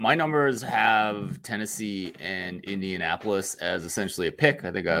My numbers have Tennessee and Indianapolis as essentially a pick.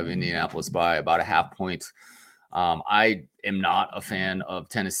 I think I have Indianapolis by about a half point. I am not a fan of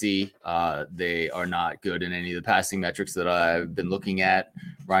Tennessee. They are not good in any of the passing metrics that I've been looking at.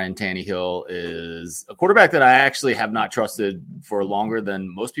 Ryan Tannehill is a quarterback that I actually have not trusted for longer than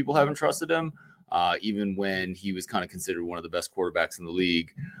most people haven't trusted him. Even when he was kind of considered one of the best quarterbacks in the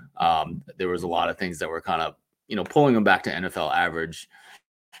league, there was a lot of things that were kind of, pulling him back to NFL average.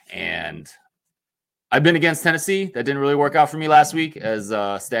 And I've been against Tennessee. That didn't really work out for me last week, as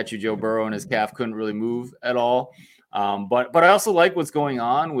statue Joe Burrow and his calf couldn't really move at all. But I also like what's going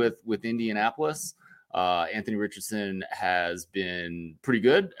on with Indianapolis. Anthony Richardson has been pretty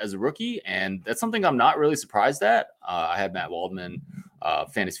good as a rookie, and that's something I'm not really surprised at. I had Matt Waldman,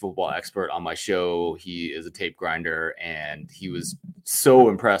 fantasy football expert, on my show. He is a tape grinder, and he was so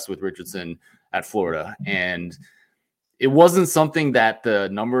impressed with Richardson at Florida. And it wasn't something that the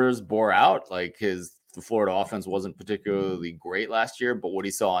numbers bore out. Like the Florida offense wasn't particularly great last year, but what he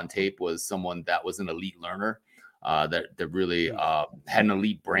saw on tape was someone that was an elite learner, that really had an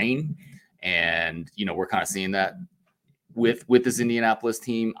elite brain. And, we're kind of seeing that with this Indianapolis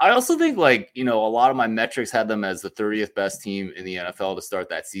team. I also think a lot of my metrics had them as the 30th best team in the NFL to start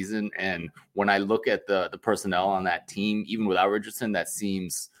that season. And when I look at the personnel on that team, even without Richardson, that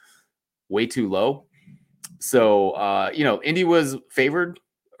seems way too low. So, Indy was favored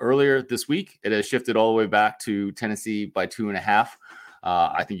earlier this week. It has shifted all the way back to Tennessee by 2.5.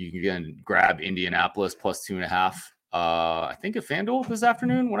 I think you can again grab Indianapolis plus 2.5. I think at FanDuel this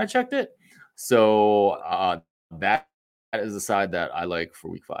afternoon when I checked it. So that is the side that I like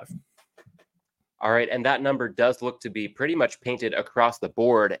for week 5. All right. And that number does look to be pretty much painted across the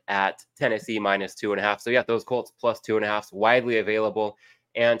board at Tennessee minus 2.5. So yeah, those Colts plus 2.5 widely available.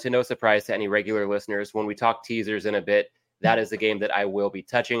 And to no surprise to any regular listeners, when we talk teasers in a bit, that is a game that I will be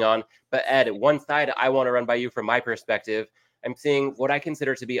touching on. But Ed, one side I want to run by you from my perspective. I'm seeing what I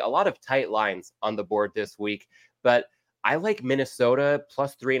consider to be a lot of tight lines on the board this week, but I like Minnesota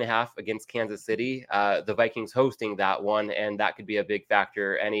plus 3.5 against Kansas City. The Vikings hosting that one, and that could be a big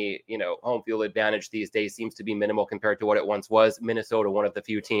factor. Any, home field advantage these days seems to be minimal compared to what it once was. Minnesota, one of the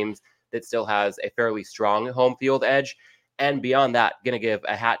few teams that still has a fairly strong home field edge. And beyond that, going to give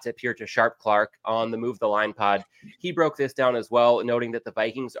a hat tip here to Sharp Clark on the Move the Line pod. He broke this down as well, noting that the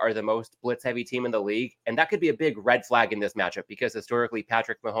Vikings are the most blitz-heavy team in the league. And that could be a big red flag in this matchup because historically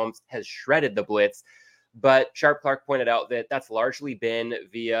Patrick Mahomes has shredded the blitz. But Sharp Clark pointed out that that's largely been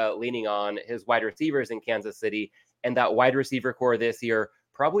via leaning on his wide receivers in Kansas City. And that wide receiver core this year,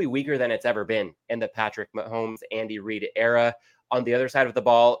 probably weaker than it's ever been in the Patrick Mahomes, Andy Reid era. On the other side of the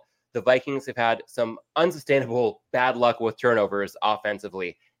ball, the Vikings have had some unsustainable bad luck with turnovers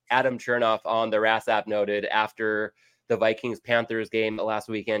offensively. Adam Chernoff on the RAS app noted after the Vikings-Panthers game last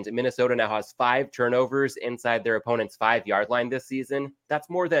weekend, Minnesota now has 5 turnovers inside their opponent's 5-yard line this season. That's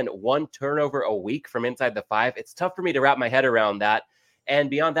more than 1 turnover a week from inside the 5. It's tough for me to wrap my head around that. And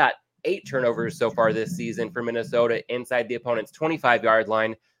beyond that, 8 turnovers so far this season for Minnesota inside the opponent's 25-yard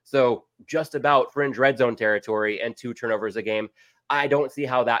line. So just about fringe red zone territory and 2 turnovers a game. I don't see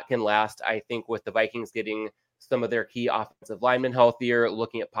how that can last. I think with the Vikings getting some of their key offensive linemen healthier,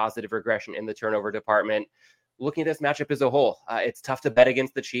 looking at positive regression in the turnover department, looking at this matchup as a whole, it's tough to bet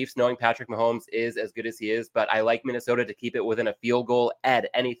against the Chiefs knowing Patrick Mahomes is as good as he is, but I like Minnesota to keep it within a field goal. Ed,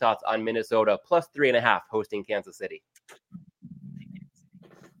 any thoughts on Minnesota plus 3.5 hosting Kansas City?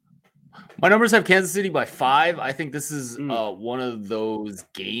 My numbers have Kansas City by 5. I think this is one of those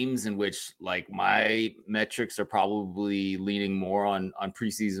games in which my metrics are probably leaning more on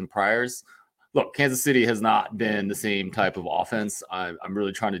preseason priors. Look, Kansas City has not been the same type of offense. I'm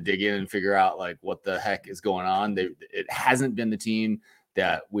really trying to dig in and figure out what the heck is going on. It hasn't been the team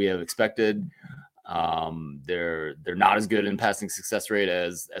that we have expected. They're not as good in passing success rate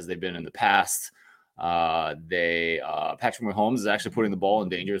as they've been in the past. Patrick Mahomes is actually putting the ball in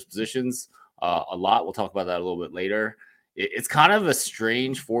dangerous positions a lot. We'll talk about that a little bit later. It's kind of a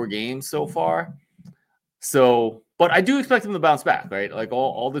strange 4 games so far. So, but I do expect them to bounce back, right?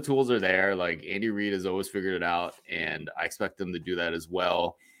 All the tools are there. Andy Reid has always figured it out, and I expect them to do that as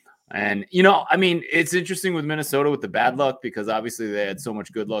well. And, it's interesting with Minnesota with the bad luck because obviously they had so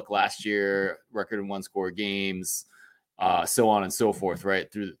much good luck last year, record in 1-score games. So on and so forth,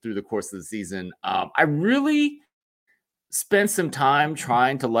 right, through the course of the season. I really spent some time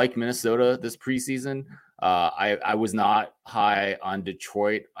trying to like Minnesota this preseason. I was not high on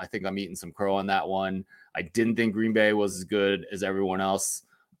Detroit. I think I'm eating some crow on that one. I didn't think Green Bay was as good as everyone else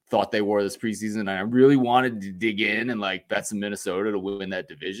thought they were this preseason, and I really wanted to dig in and like bet some Minnesota to win that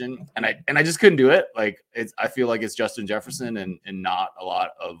division, and I just couldn't do it. Like I feel like it's Justin Jefferson and not a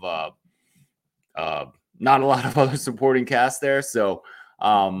lot of other supporting cast there. So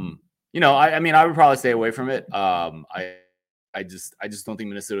I mean, I would probably stay away from it. I just don't think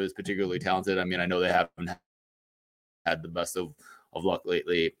Minnesota is particularly talented. I mean, I know they haven't had the best of luck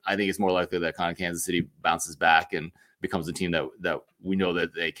lately. I think it's more likely that kind of Kansas City bounces back and becomes a team that we know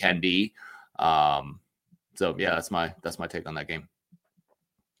that they can be. So yeah, that's my take on that game.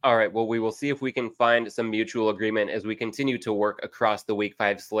 All right. Well, we will see if we can find some mutual agreement as we continue to work across the Week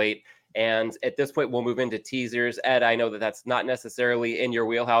 5 slate. And at this point, we'll move into teasers. Ed, I know that that's not necessarily in your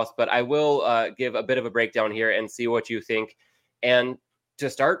wheelhouse, but I will give a bit of a breakdown here and see what you think. And to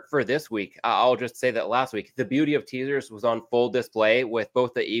start for this week, I'll just say that last week, the beauty of teasers was on full display with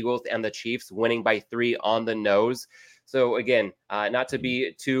both the Eagles and the Chiefs winning by 3 on the nose. So again, not to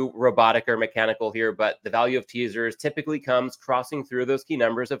be too robotic or mechanical here, but the value of teasers typically comes crossing through those key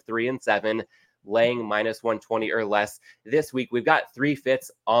numbers of 3 and 7, laying minus 120 or less. This week, we've got 3 fits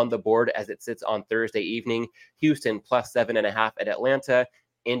on the board as it sits on Thursday evening. Houston plus 7.5 at Atlanta.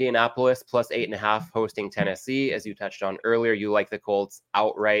 Indianapolis plus 8.5 hosting Tennessee. As you touched on earlier, you like the Colts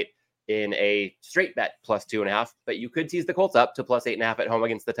outright in a straight bet plus 2.5, but you could tease the Colts up to plus 8.5 at home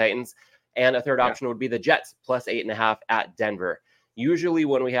against the Titans. And a third option would be the Jets plus 8.5 at Denver. Usually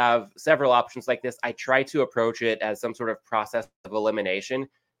when we have several options like this, I try to approach it as some sort of process of elimination.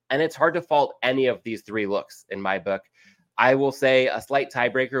 And it's hard to fault any of these 3 looks in my book. I will say a slight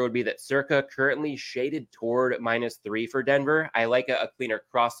tiebreaker would be that Circa currently shaded toward minus 3 for Denver. I like a cleaner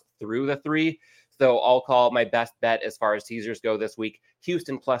cross through the 3. So I'll call my best bet as far as teasers go this week.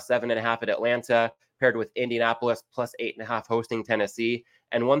 Houston plus 7.5 at Atlanta, paired with Indianapolis plus 8.5 hosting Tennessee.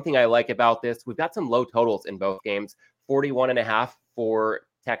 And one thing I like about this, we've got some low totals in both games, 41.5 for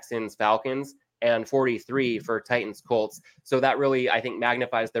Texans Falcons and 43 for Titans Colts. So that really, I think,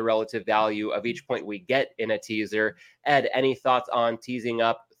 magnifies the relative value of each point we get in a teaser. Ed, any thoughts on teasing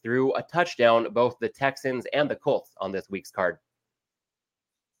up through a touchdown both the Texans and the Colts on this week's card?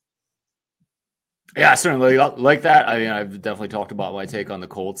 Yeah, certainly like that. I mean, I've definitely talked about my take on the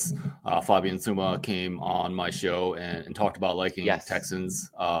Colts. Fabian Suma came on my show and talked about liking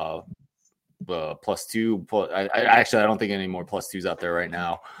Texans plus 2. I don't think any more plus 2s out there right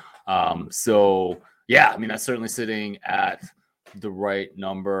now. So yeah, I mean, that's certainly sitting at the right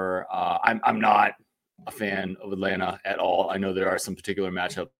number. I'm not a fan of Atlanta at all. I know there are some particular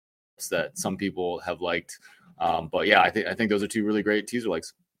matchups that some people have liked. But yeah, I think those are 2 really great teaser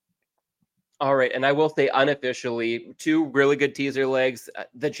legs. All right. And I will say unofficially, 2 really good teaser legs.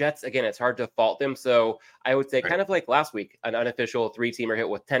 The Jets, again, it's hard to fault them. So I would say kind of like last week, an unofficial 3-teamer hit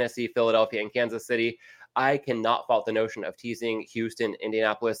with Tennessee, Philadelphia, and Kansas City. I cannot fault the notion of teasing Houston,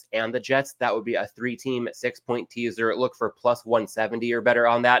 Indianapolis, and the Jets. That would be a 3-team 6-point teaser. Look for plus 170 or better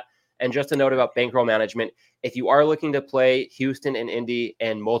on that. And just a note about bankroll management. If you are looking to play Houston and Indy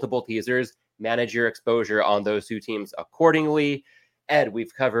and multiple teasers, manage your exposure on those 2 teams accordingly. Ed,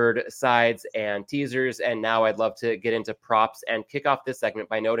 we've covered sides and teasers, and now I'd love to get into props and kick off this segment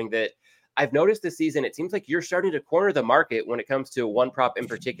by noting that I've noticed this season, it seems like you're starting to corner the market when it comes to one prop in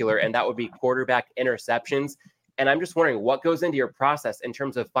particular, and that would be quarterback interceptions. And I'm just wondering what goes into your process in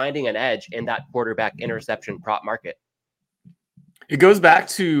terms of finding an edge in that quarterback interception prop market. It goes back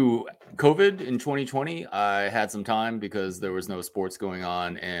to COVID in 2020. I had some time because there was no sports going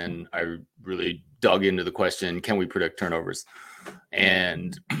on, and I really dug into the question, can we predict turnovers?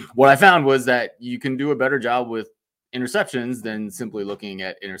 And what I found was that you can do a better job with interceptions than simply looking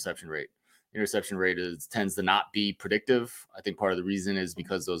at interception rate. Interception rate tends to not be predictive. I think part of the reason is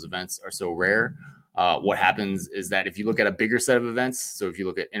because those events are so rare. What happens is that if you look at a bigger set of events, so if you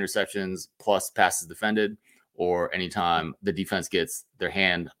look at interceptions plus passes defended, or anytime the defense gets their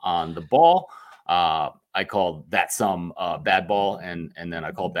hand on the ball, I call that sum bad ball, and then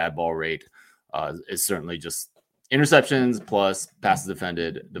I call bad ball rate is certainly just interceptions plus passes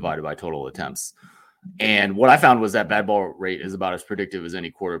defended divided by total attempts. And what I found was that bad ball rate is about as predictive as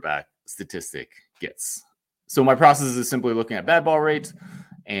any quarterback statistic gets. So my process is simply looking at bad ball rate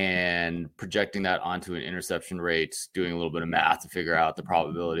and projecting that onto an interception rate, doing a little bit of math to figure out the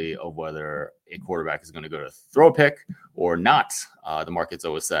probability of whether a quarterback is going to go to throw a pick or not. The market's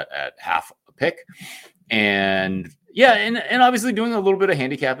always set at half a pick. And yeah, and obviously doing a little bit of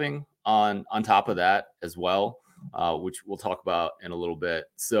handicapping on top of that as well, which we'll talk about in a little bit.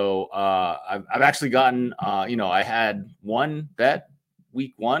 So I've actually gotten, I had one bet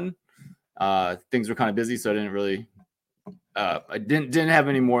week 1. Things were kind of busy, so I didn't really I didn't have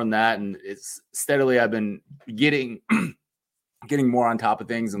any more than that, and it's steadily I've been getting getting more on top of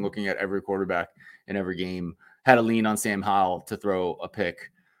things and looking at every quarterback in every game. Had a lean on Sam Howell to throw a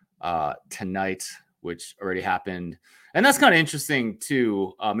pick tonight, which already happened. And that's kind of interesting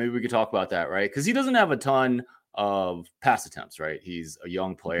too. Maybe we could talk about that, right? Because he doesn't have a ton of pass attempts, right? He's a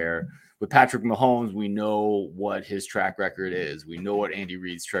young player. With Patrick Mahomes, we know what his track record is. We know what Andy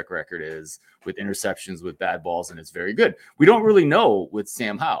Reid's track record is with interceptions, with bad balls, and it's very good. We don't really know with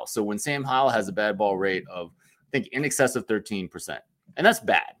Sam Howell. So when Sam Howell has a bad ball rate of, I think, in excess of 13%, and that's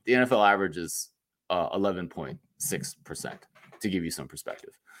bad. The NFL average is 11.6%, to give you some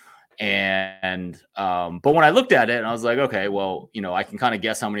perspective. And but when I looked at it, and I was like, okay, well, I can kind of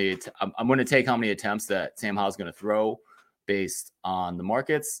guess how many. I'm going to take how many attempts that Sam Howell's going to throw based on the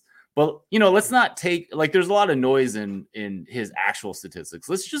markets. But let's not take there's a lot of noise in his actual statistics.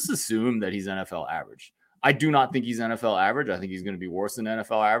 Let's just assume that he's NFL average. I do not think he's NFL average. I think he's going to be worse than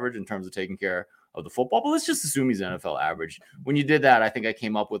NFL average in terms of taking care of the football. But let's just assume he's NFL average. When you did that, I think I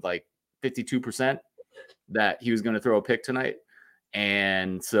came up with 52% that he was going to throw a pick tonight.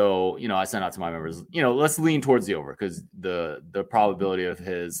 And so, I sent out to my members, let's lean towards the over, because the probability of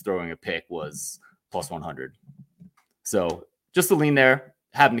his throwing a pick was plus 100. So just to lean there,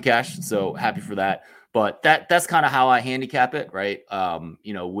 having to cash. So happy for that. But that's kind of how I handicap it, right?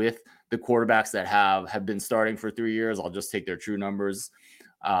 With the quarterbacks that have been starting for 3 years, I'll just take their true numbers.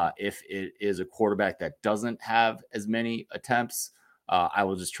 If it is a quarterback that doesn't have as many attempts, I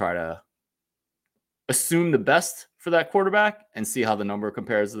will just try to assume the best for that quarterback and see how the number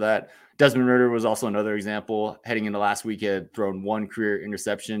compares to that. Desmond Ridder was also another example. Heading into last week, he had thrown one career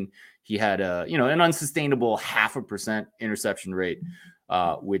interception. He had an unsustainable 0.5% interception rate,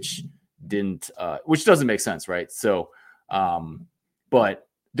 which doesn't make sense, right? So, but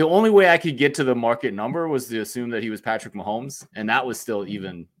the only way I could get to the market number was to assume that he was Patrick Mahomes, and that was still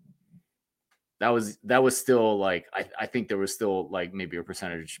even. That was still I think there was still maybe a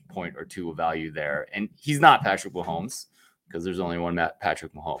percentage point or two of value there. And he's not Patrick Mahomes, because there's only one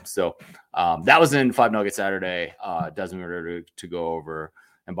Patrick Mahomes. So that was in 5 Nugget Saturday. Desmond Ridder to go over.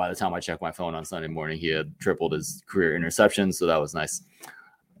 And by the time I checked my phone on Sunday morning, he had tripled his career interceptions. So that was nice.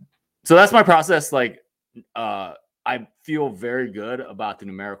 So that's my process. I feel very good about the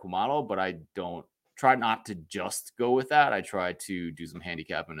numerical model, but I don't try not to just go with that. I try to do some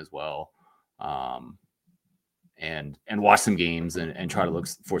handicapping as well. And watch some games and try to look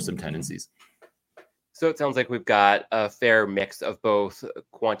for some tendencies. So it sounds like we've got a fair mix of both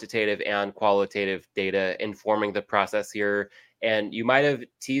quantitative and qualitative data informing the process here. And you might have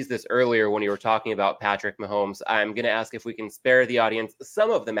teased this earlier when you were talking about Patrick Mahomes. I'm going to ask if we can spare the audience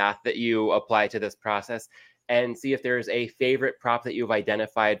some of the math that you apply to this process and see if there's a favorite prop that you've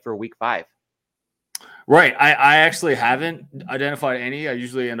identified for week 5. Right. I actually haven't identified any. I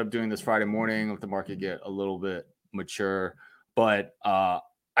usually end up doing this Friday morning, let the market get a little bit mature. But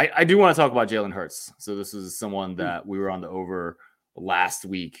I do want to talk about Jalen Hurts. So this is someone that we were on the over last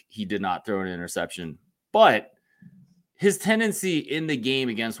week. He did not throw an interception, but his tendency in the game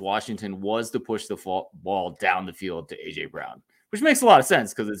against Washington was to push the ball down the field to A.J. Brown, which makes a lot of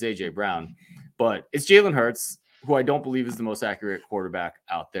sense because it's A.J. Brown. But it's Jalen Hurts, who I don't believe is the most accurate quarterback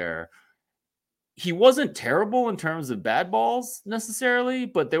out there. He wasn't terrible in terms of bad balls necessarily,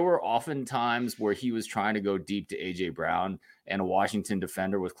 but there were often times where he was trying to go deep to A.J. Brown, and a Washington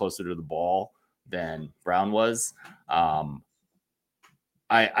defender was closer to the ball than Brown was.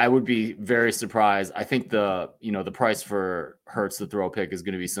 I would be very surprised. I think the price for Hurts to throw a pick is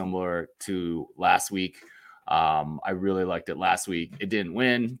going to be similar to last week. I really liked it last week. It didn't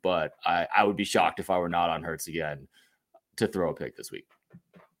win, but I would be shocked if I were not on Hurts again to throw a pick this week.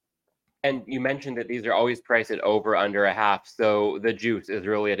 And you mentioned that these are always priced at over under a half. So the juice is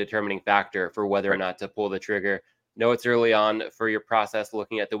really a determining factor for whether or not to pull the trigger. No, it's early on for your process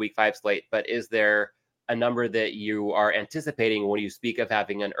looking at the week 5 slate, but is there a number that you are anticipating when you speak of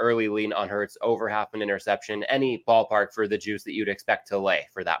having an early lean on Hurts over half an interception? Any ballpark for the juice that you'd expect to lay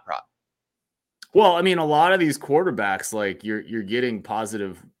for that prop? Well, I mean, a lot of these quarterbacks, you're getting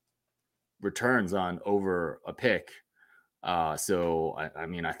positive returns on over a pick. So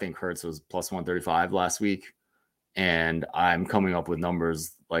I think Hurts was plus 135 last week, and I'm coming up with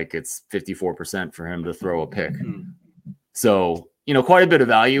numbers like it's 54% for him to throw a pick. So, quite a bit of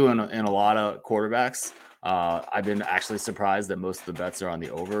value in a lot of quarterbacks. I've been actually surprised that most of the bets are on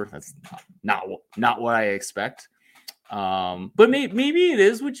the over. That's not what I expect. But maybe it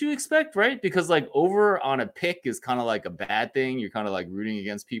is what you expect, right? Because over on a pick is kind of like a bad thing. You're kind of rooting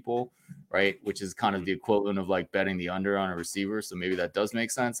against people, right? Which is kind of the equivalent of betting the under on a receiver. So maybe that does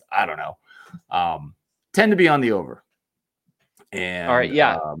make sense. I don't know. Tend to be on the over. And all right,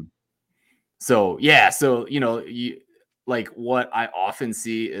 yeah. So like what I often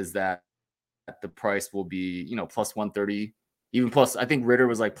see is that the price will be, plus 130, even plus, I think Ritter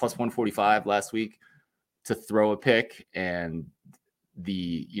was like plus 145 last week to throw a pick. And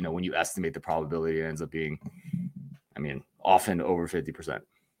when you estimate the probability, it ends up being, often over 50%.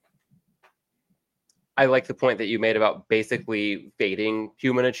 I like the point that you made about basically fading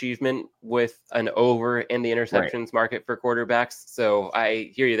human achievement with an over in the interceptions market for quarterbacks. So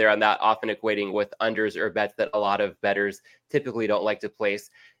I hear you there on that, often equating with unders or bets that a lot of bettors typically don't like to place.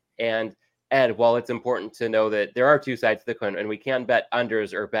 And Ed, while it's important to know that there are two sides to the coin and we can bet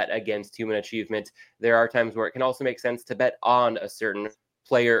unders or bet against human achievement, there are times where it can also make sense to bet on a certain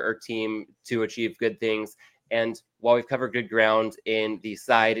player or team to achieve good things. And while we've covered good ground in the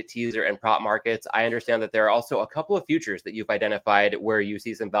side, teaser, and prop markets, I understand that there are also a couple of futures that you've identified where you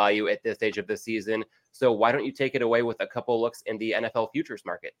see some value at this stage of the season. So why don't you take it away with a couple looks in the NFL futures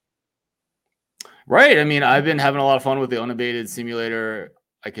market? Right. I've been having a lot of fun with the unabated simulator.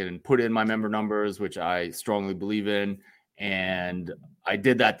 I can put in my member numbers, which I strongly believe in. And I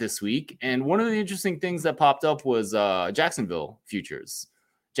did that this week. And one of the interesting things that popped up was Jacksonville futures.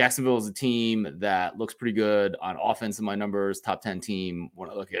 Jacksonville is a team that looks pretty good on offense in my numbers, top 10 team when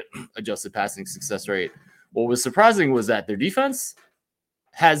I look at adjusted passing success rate. What was surprising was that their defense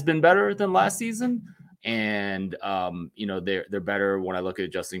has been better than last season. And, they're better when I look at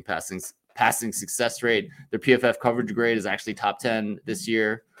adjusting passing success rate. Their PFF coverage grade is actually top 10 this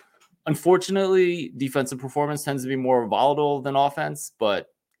year. Unfortunately, defensive performance tends to be more volatile than offense, but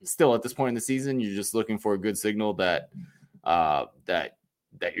still at this point in the season, you're just looking for a good signal that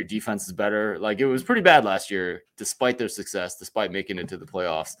your defense is better. Like, it was pretty bad last year, despite their success, despite making it to the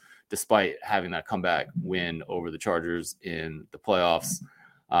playoffs, despite having that comeback win over the Chargers in the playoffs.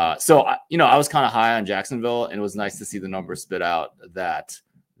 So I was kind of high on Jacksonville, and it was nice to see the numbers spit out that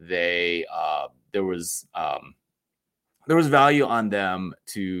there was value on them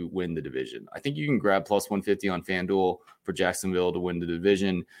to win the division. I think you can grab plus 150 on FanDuel for Jacksonville to win the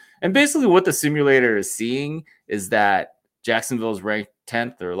division. And basically what the simulator is seeing is that Jacksonville is ranked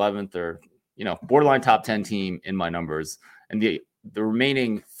 10th or 11th or, borderline top 10 team in my numbers. And the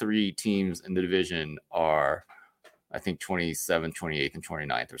remaining three teams in the division are, I think, 27th, 28th, and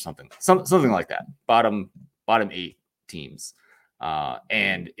 29th or something like that. Bottom 8 teams.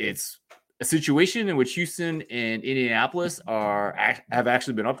 And it's a situation in which Houston and Indianapolis have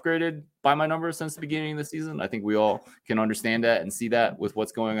actually been upgraded by my numbers since the beginning of the season. I think we all can understand that and see that with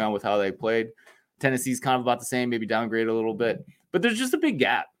what's going on with how they played. Tennessee's kind of about the same, maybe downgraded a little bit, but there's just a big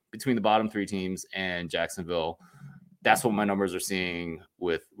gap between the bottom 3 teams and Jacksonville. That's what my numbers are seeing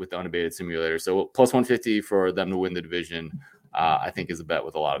with the unabated simulator. So plus 150 for them to win the division, I think is a bet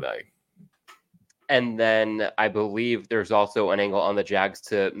with a lot of value. And then I believe there's also an angle on the Jags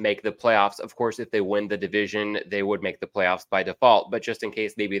to make the playoffs. Of course, if they win the division, they would make the playoffs by default. But just in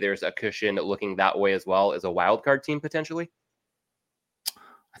case, maybe there's a cushion looking that way as well as a wild card team potentially.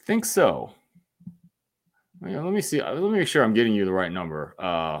 I think so. Yeah, let me see. Let me make sure I'm getting you the right number.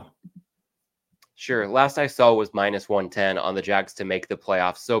 Sure. Last I saw was minus 110 on the Jags to make the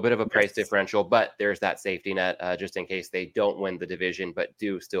playoffs. So a bit of a price differential, but there's that safety net just in case they don't win the division, but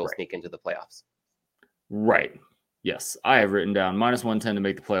do still sneak into the playoffs. Right. Yes. I have written down minus 110 to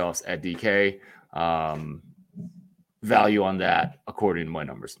make the playoffs at DK. Value on that according to my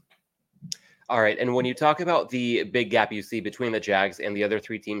numbers. All right. And when you talk about the big gap you see between the Jags and the other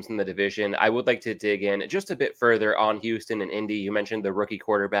 3 teams in the division, I would like to dig in just a bit further on Houston and Indy. You mentioned the rookie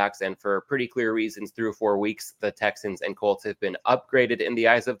quarterbacks, and for pretty clear reasons, through 4 weeks, the Texans and Colts have been upgraded in the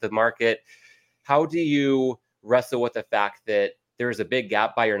eyes of the market. How do you wrestle with the fact that there is a big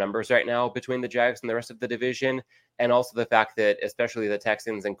gap by your numbers right now between the Jags and the rest of the division, and also the fact that especially the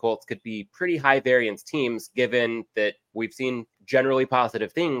Texans and Colts could be pretty high variance teams, given that we've seen generally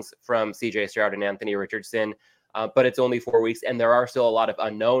positive things from CJ Stroud and Anthony Richardson, but it's only 4 weeks and there are still a lot of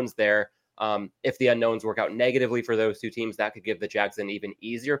unknowns there. If the unknowns work out negatively for those 2 teams, that could give the Jags an even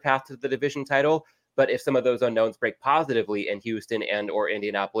easier path to the division title. But if some of those unknowns break positively in Houston and or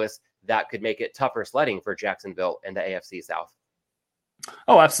Indianapolis, that could make it tougher sledding for Jacksonville and the AFC South.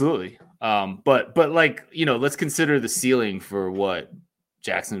 Oh, absolutely. But like, let's consider the ceiling for what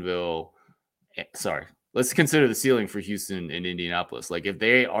Jacksonville, let's consider the ceiling for Houston and Indianapolis. Like, if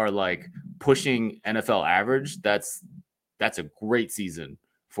they are like pushing NFL average, that's a great season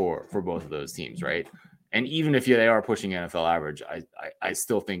for both of those teams. Right. And even if they are pushing NFL average, I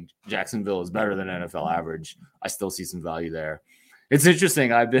still think Jacksonville is better than NFL average. I still see some value there. It's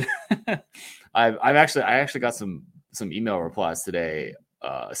interesting. I actually got some email replies today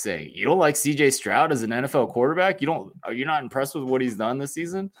saying, you don't like CJ Stroud as an NFL quarterback? You're not impressed with what he's done this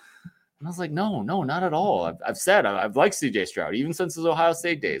season? And I was like, no, not at all. I've said I've liked CJ Stroud even since his Ohio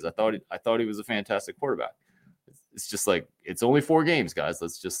State days. I thought he was a fantastic quarterback. It's just like, it's only 4 games, guys.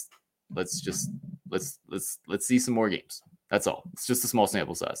 Let's see some more games. That's all. It's just a small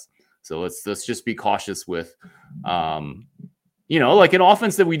sample size. So let's just be cautious with, like an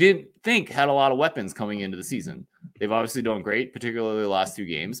offense that we didn't think had a lot of weapons coming into the season. They've obviously done great, particularly the last 2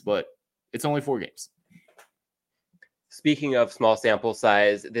 games, but it's only 4 games. Speaking of small sample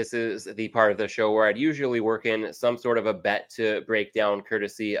size, this is the part of the show where I'd usually work in some sort of a bet to break down,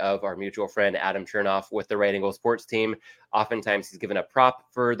 courtesy of our mutual friend Adam Chernoff with the Right Angle Sports team. Oftentimes he's given a prop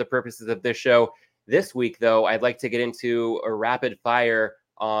for the purposes of this show. This week, though, I'd like to get into a rapid fire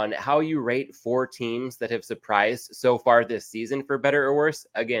on how you rate 4 teams that have surprised so far this season, for better or worse.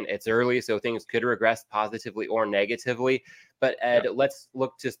 Again, it's early, so things could regress positively or negatively. But Ed, let's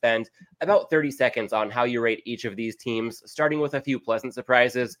look to spend about 30 seconds on how you rate each of these teams, starting with a few pleasant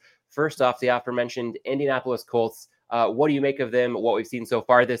surprises. First off, the aforementioned Indianapolis Colts. What do you make of them, what we've seen so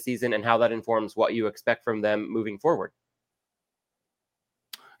far this season, and how that informs what you expect from them moving forward?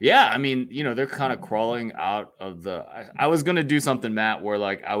 Yeah, I mean, they're kind of crawling out of the. I was gonna do something, Matt, where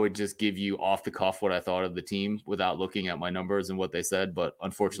like I would just give you off the cuff what I thought of the team without looking at my numbers and what they said. But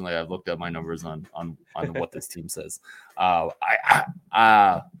unfortunately, I've looked at my numbers on what this team says. Yeah,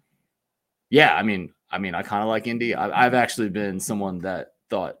 I mean, I kind of like Indy. I've actually been someone that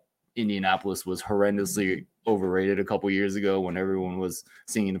thought Indianapolis was horrendously overrated a couple years ago when everyone was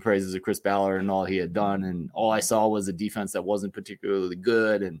singing the praises of Chris Ballard and all he had done, and all I saw was a defense that wasn't particularly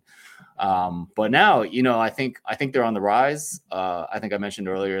good. And but now, I think they're on the rise. I think I mentioned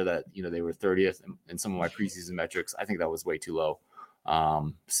earlier that they were 30th in some of my preseason metrics. I think that was way too low.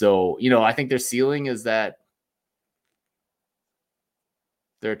 So I think their ceiling is that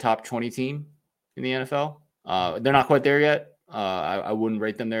they're a top 20 team in the NFL. They're not quite there yet. I wouldn't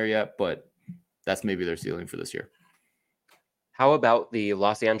rate them there yet, but that's maybe their ceiling for this year. How about the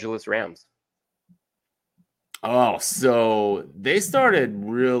Los Angeles Rams? Oh, so they started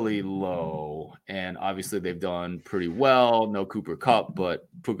really low, and obviously they've done pretty well. No Cooper Kupp, but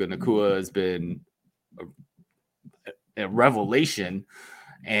Puka Nacua has been a revelation.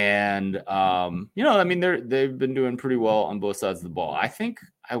 And they've been doing pretty well on both sides of the ball. I think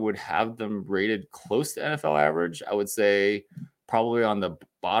I would have them rated close to NFL average. I would say probably on the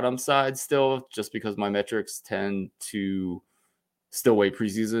bottom side still, just because my metrics tend to still weight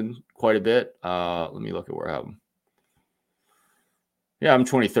preseason quite a bit. Let me look at where I have them. Yeah, I'm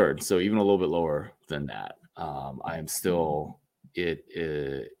 23rd, so even a little bit lower than that. I am still it's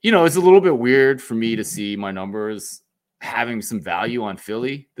a little bit weird for me to see my numbers having some value on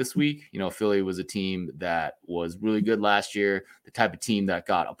Philly this week. Philly was a team that was really good last year, the type of team that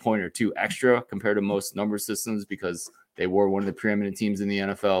got a point or 2 extra compared to most number systems because they were one of the preeminent teams in the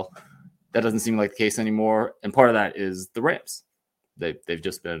NFL. That doesn't seem like the case anymore. And part of that is the Rams. They've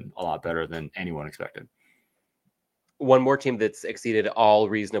just been a lot better than anyone expected. One more team that's exceeded all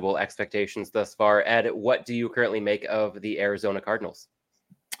reasonable expectations thus far. Ed, what do you currently make of the Arizona Cardinals?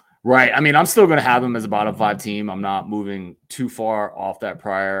 Right. I mean, I'm still going to have them as a bottom 5 team. I'm not moving too far off that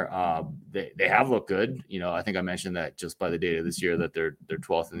prior. They have looked good. I think I mentioned that just by the data this year that they're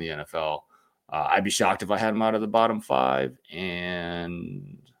 12th in the NFL. I'd be shocked if I had them out of the bottom 5.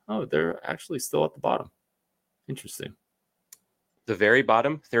 And they're actually still at the bottom. Interesting. The very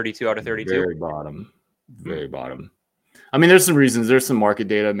bottom, 32 out of 32. Very bottom. Very bottom. I mean, there's some reasons. There's some market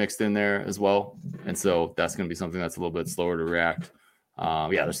data mixed in there as well. And so that's going to be something that's a little bit slower to react.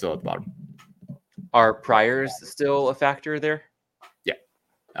 They're still at the bottom. Are priors still a factor there? Yeah,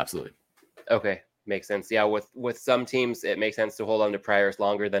 absolutely. Okay, makes sense. Yeah, with some teams, it makes sense to hold on to priors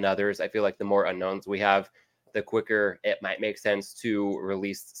longer than others. I feel like the more unknowns we have, the quicker it might make sense to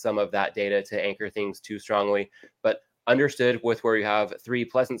release some of that data to anchor things too strongly. But understood with where you have 3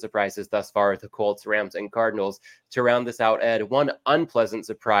 pleasant surprises thus far, the Colts, Rams, and Cardinals. To round this out, Ed, one unpleasant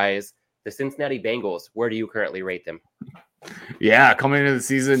surprise, the Cincinnati Bengals. Where do you currently rate them? Yeah, coming into the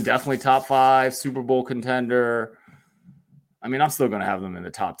season, definitely top 5, Super Bowl contender. I mean, I'm still going to have them in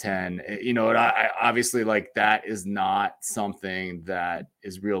the top 10. I obviously, like, that is not something that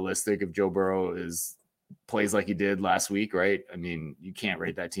is realistic if Joe Burrow plays like he did last week, right? I mean, you can't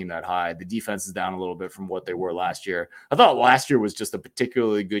rate that team that high. The defense is down a little bit from what they were last year. I thought last year was just a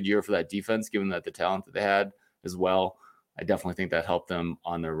particularly good year for that defense, given that the talent that they had as well. I definitely think that helped them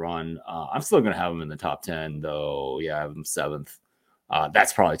on their run. I'm still going to have them in the top 10, though. Yeah, I have them 7th.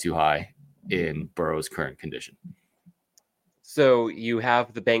 That's probably too high in Burrow's current condition. So you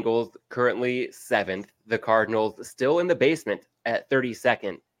have the Bengals currently 7th, the Cardinals still in the basement at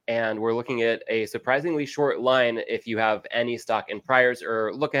 32nd, And we're looking at a surprisingly short line if you have any stock in priors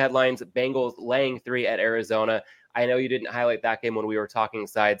or look ahead lines. Bengals laying 3 at Arizona. I know you didn't highlight that game when we were talking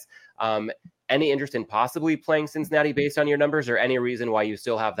sides. Any interest in possibly playing Cincinnati based on your numbers, or any reason why you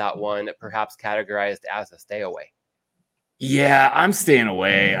still have that one perhaps categorized as a stay away? Yeah, I'm staying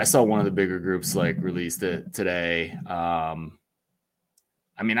away. I saw one of the bigger groups released it today. I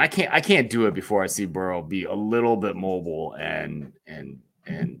mean, I can't do it before I see Burrow be a little bit mobile and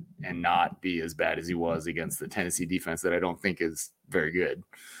not be as bad as he was against the Tennessee defense that I don't think is very good.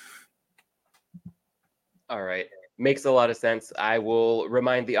 All right. Makes a lot of sense. I will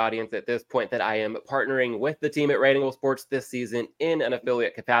remind the audience at this point that I am partnering with the team at Writing Will Sports this season in an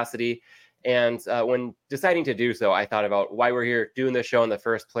affiliate capacity. And when deciding to do so, I thought about why we're here doing this show in the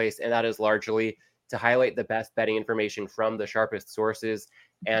first place. And that is largely to highlight the best betting information from the sharpest sources.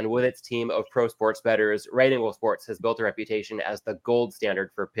 And with its team of pro sports bettors, Writing Will Sports has built a reputation as the gold standard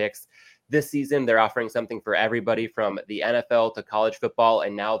for picks. This season, they're offering something for everybody from the NFL to college football,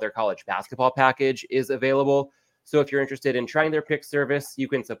 and now their college basketball package is available. So if you're interested in trying their pick service, you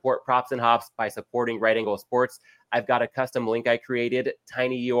can support Props and Hops by supporting Right Angle Sports. I've got a custom link I created,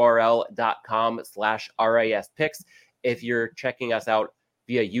 tinyurl.com/RAS picks. If you're checking us out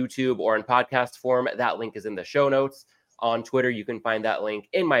via YouTube or in podcast form, that link is in the show notes. On Twitter, you can find that link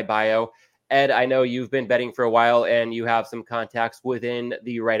in my bio. Ed, I know you've been betting for a while and you have some contacts within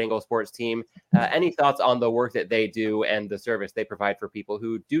the Right Angle Sports team. Any thoughts on the work that they do and the service they provide for people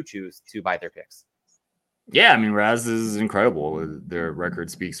who do choose to buy their picks? Yeah, I mean, Raz is incredible. Their record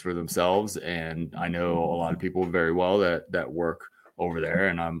speaks for themselves, and I know a lot of people very well that work over there,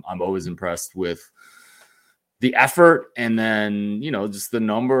 and I'm always impressed with the effort and then, just the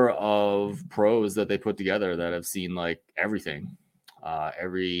number of pros that they put together that have seen everything,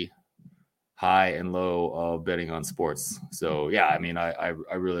 every high and low of betting on sports. So yeah, I mean, I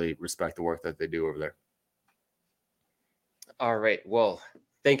really respect the work that they do over there. All right. Well,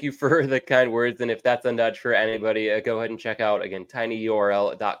 thank you for the kind words. And if that's a nudge for anybody, go ahead and check out, again,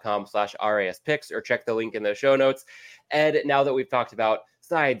 tinyurl.com/RAS picks, or check the link in the show notes. Ed, now that we've talked about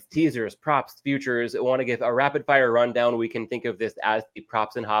sides, teasers, props, futures, I want to give a rapid fire rundown. We can think of this as the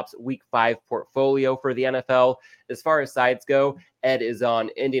Props and Hops Week 5 portfolio for the NFL. As far as sides go, Ed is on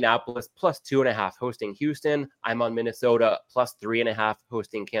Indianapolis +2.5 hosting Houston. I'm on Minnesota +3.5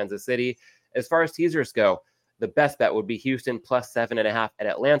 hosting Kansas City. As far as teasers go, the best bet would be Houston +7.5 at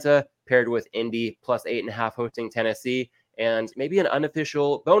Atlanta, paired with Indy +8.5 hosting Tennessee, and maybe an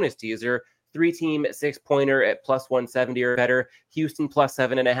unofficial bonus teaser, 3-team 6-pointer at +170 or better, Houston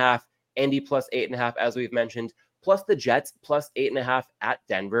 +7.5, Indy +8.5, as we've mentioned, plus the Jets +8.5 at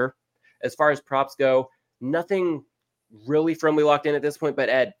Denver. As far as props go, nothing really firmly locked in at this point, but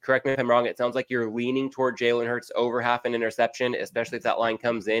Ed, correct me if I'm wrong, it sounds like you're leaning toward Jalen Hurts over half an interception, especially if that line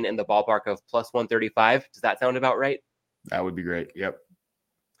comes in the ballpark of +135. Does that sound about right? That would be great. Yep.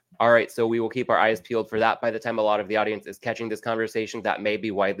 All right, so we will keep our eyes peeled for that. By the time a lot of the audience is catching this conversation, that may be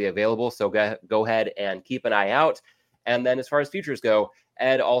widely available, so go ahead and keep an eye out. And then as far as futures go,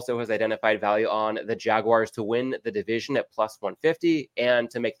 Ed also has identified value on the Jaguars to win the division at +150 and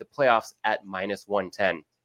to make the playoffs at -110.